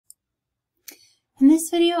this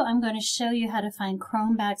video, I'm going to show you how to find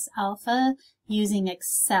Cronbach's alpha using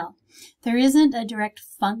Excel. There isn't a direct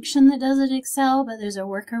function that does it in Excel, but there's a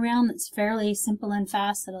workaround that's fairly simple and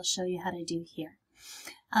fast that I'll show you how to do here.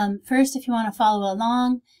 First, if you want to follow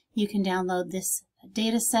along, you can download this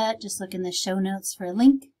data set. Just look in the show notes for a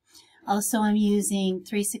link. Also, I'm using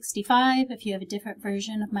 365. If you have a different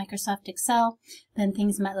version of Microsoft Excel, then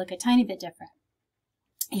things might look a tiny bit different.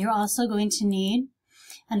 You're also going to need,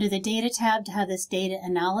 under the Data tab, to have this Data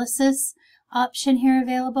Analysis option here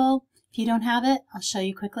available. If you don't have it, I'll show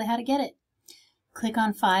you quickly how to get it. Click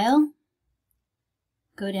on File,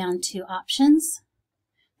 go down to Options.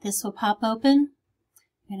 This will pop open.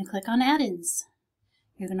 You're going to click on Add-ins.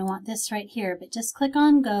 You're going to want this right here, but just click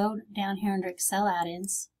on Go down here under Excel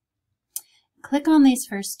Add-ins. Click on these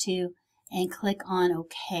first two and click on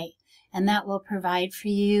OK. And that will provide for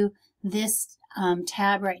you this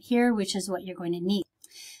tab right here, which is what you're going to need.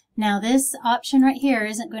 Now this option right here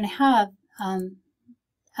isn't going to have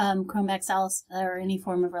Cronbach's alpha or any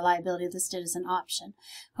form of reliability listed as an option.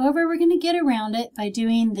 However, we're going to get around it by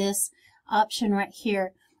doing this option right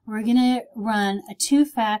here. We're going to run a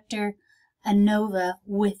two-factor ANOVA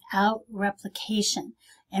without replication.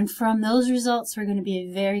 And from those results, we're going to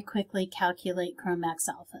be very quickly calculate Cronbach's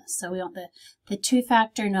alpha. So we want the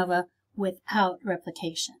two-factor ANOVA without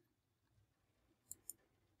replication.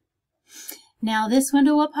 Now this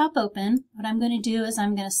window will pop open. What I'm going to do is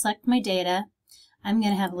I'm going to select my data. I'm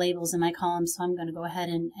going to have labels in my column, so I'm going to go ahead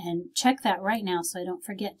and check that right now so I don't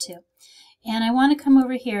forget to. And I want to come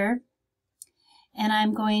over here, and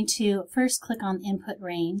I'm going to first click on Input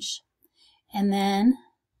Range, and then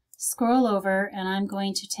scroll over, and I'm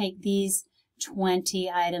going to take these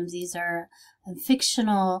 20 items. These are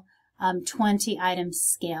fictional 20 item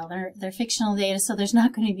scale. They're fictional data, so there's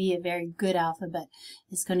not going to be a very good alpha, but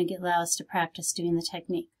it's going to allow us to practice doing the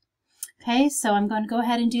technique. Okay, so I'm going to go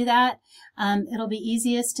ahead and do that. It'll be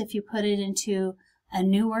easiest if you put it into a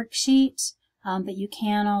new worksheet, but you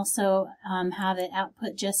can also have it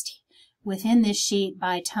output just within this sheet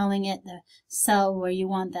by telling it the cell where you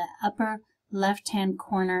want the upper left-hand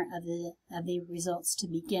corner of the results to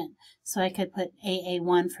begin. So I could put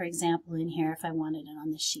AA1, for example, in here if I wanted it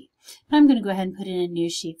on the sheet. But I'm going to go ahead and put it in a new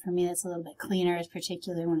sheet. For me, that's a little bit cleaner,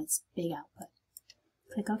 particularly when it's big output.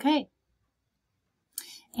 Click OK.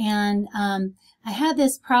 And I had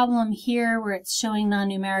this problem here where it's showing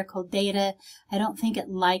non-numerical data. I don't think it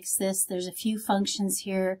likes this. There's a few functions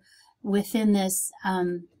here within this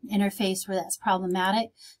interface where that's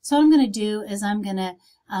problematic. So what I'm going to do is I'm going to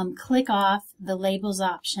click off the labels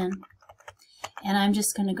option, and I'm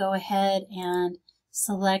just going to go ahead and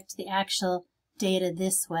select the actual data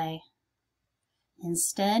this way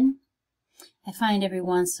instead. I find every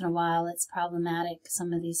once in a while it's problematic,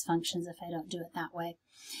 some of these functions, if I don't do it that way.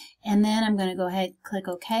 And then I'm going to go ahead and click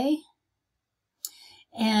OK.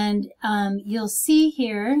 And you'll see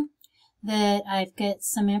here that I've got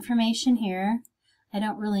some information here. I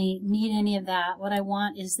don't really need any of that. What I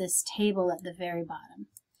want is this table at the very bottom.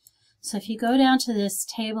 So if you go down to this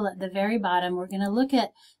table at the very bottom, we're going to look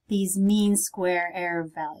at these mean square error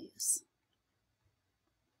values.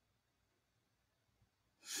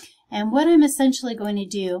 And what I'm essentially going to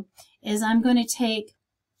do is I'm going to take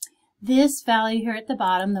this value here at the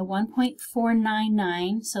bottom, the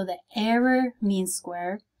 1.499, so the error mean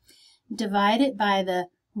square, divide it by the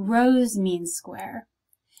rows mean square,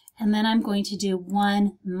 and then I'm going to do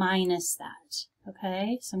 1 minus that.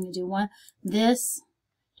 Okay, so I'm going to do this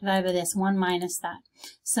divided by this, 1 minus that.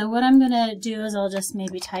 So what I'm going to do is I'll just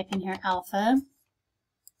maybe type in here alpha,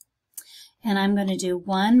 and I'm going to do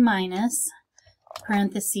 1 minus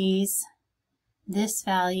parentheses this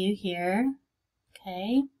value here.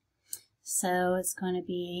 Okay, so it's going to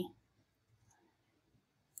be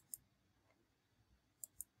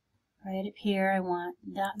right up here. I want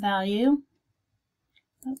that value.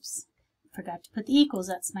 Oops, forgot to put the equals.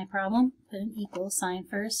 That's my problem. Put an equal sign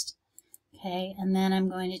first. Okay, and then I'm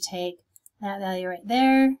going to take that value right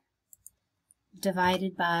there,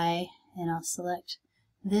 divided by, and I'll select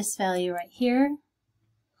this value right here,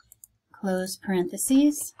 close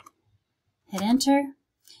parentheses, hit enter,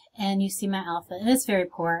 and you see my alpha. And it's very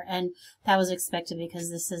poor, and that was expected because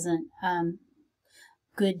this isn't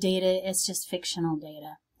good data. It's just fictional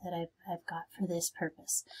data that I've got for this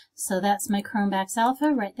purpose. So that's my Cronbach's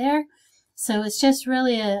alpha right there. So it's just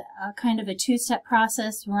really a kind of a two-step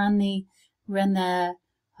process. Run the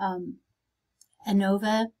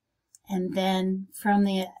ANOVA, and then from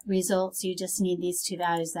the results you just need these two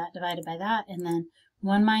values, that divided by that, and then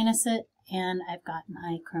 1 minus it, and I've got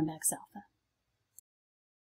my Cronbach's alpha.